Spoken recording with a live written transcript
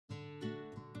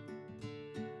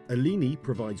Ilini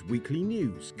provides weekly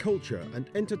news, culture and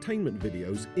entertainment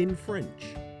videos in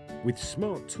French, with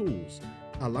smart tools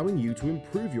allowing you to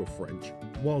improve your French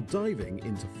while diving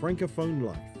into Francophone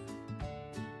life.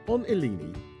 On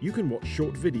Ilini, you can watch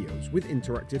short videos with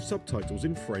interactive subtitles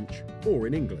in French or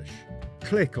in English.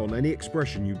 Click on any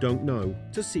expression you don't know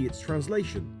to see its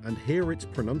translation and hear its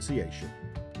pronunciation.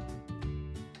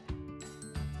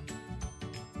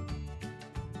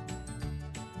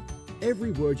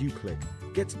 Every word you click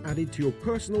gets added to your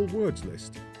personal words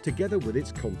list together with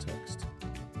its context.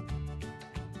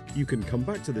 You can come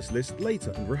back to this list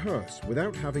later and rehearse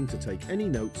without having to take any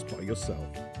notes by yourself.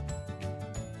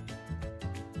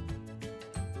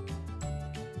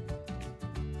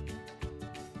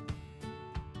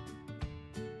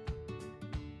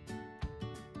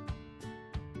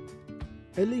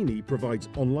 Ilini provides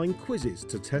online quizzes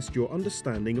to test your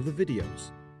understanding of the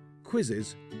videos.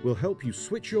 Quizzes will help you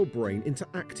switch your brain into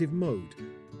active mode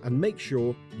and make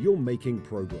sure you're making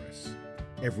progress.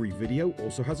 Every video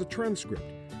also has a transcript,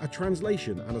 a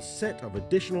translation and a set of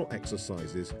additional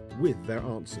exercises with their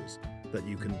answers that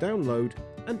you can download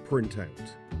and print out.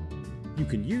 You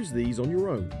can use these on your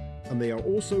own, and they are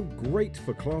also great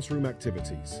for classroom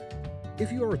activities.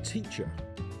 If you are a teacher,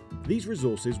 these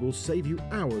resources will save you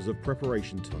hours of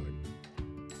preparation time.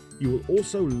 You will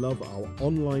also love our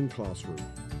online classroom,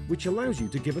 which allows you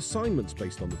to give assignments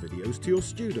based on the videos to your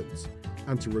students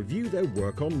and to review their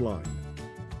work online.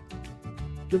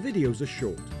 The videos are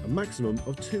short, a maximum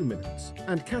of 2 minutes,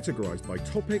 and categorized by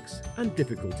topics and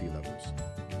difficulty levels.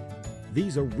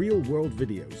 These are real-world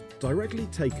videos directly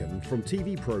taken from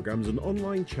TV programs and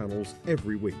online channels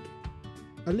every week.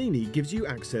 Ilini gives you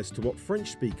access to what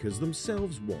French speakers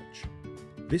themselves watch.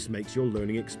 This makes your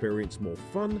learning experience more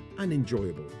fun and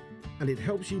enjoyable, and it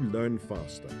helps you learn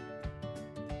faster.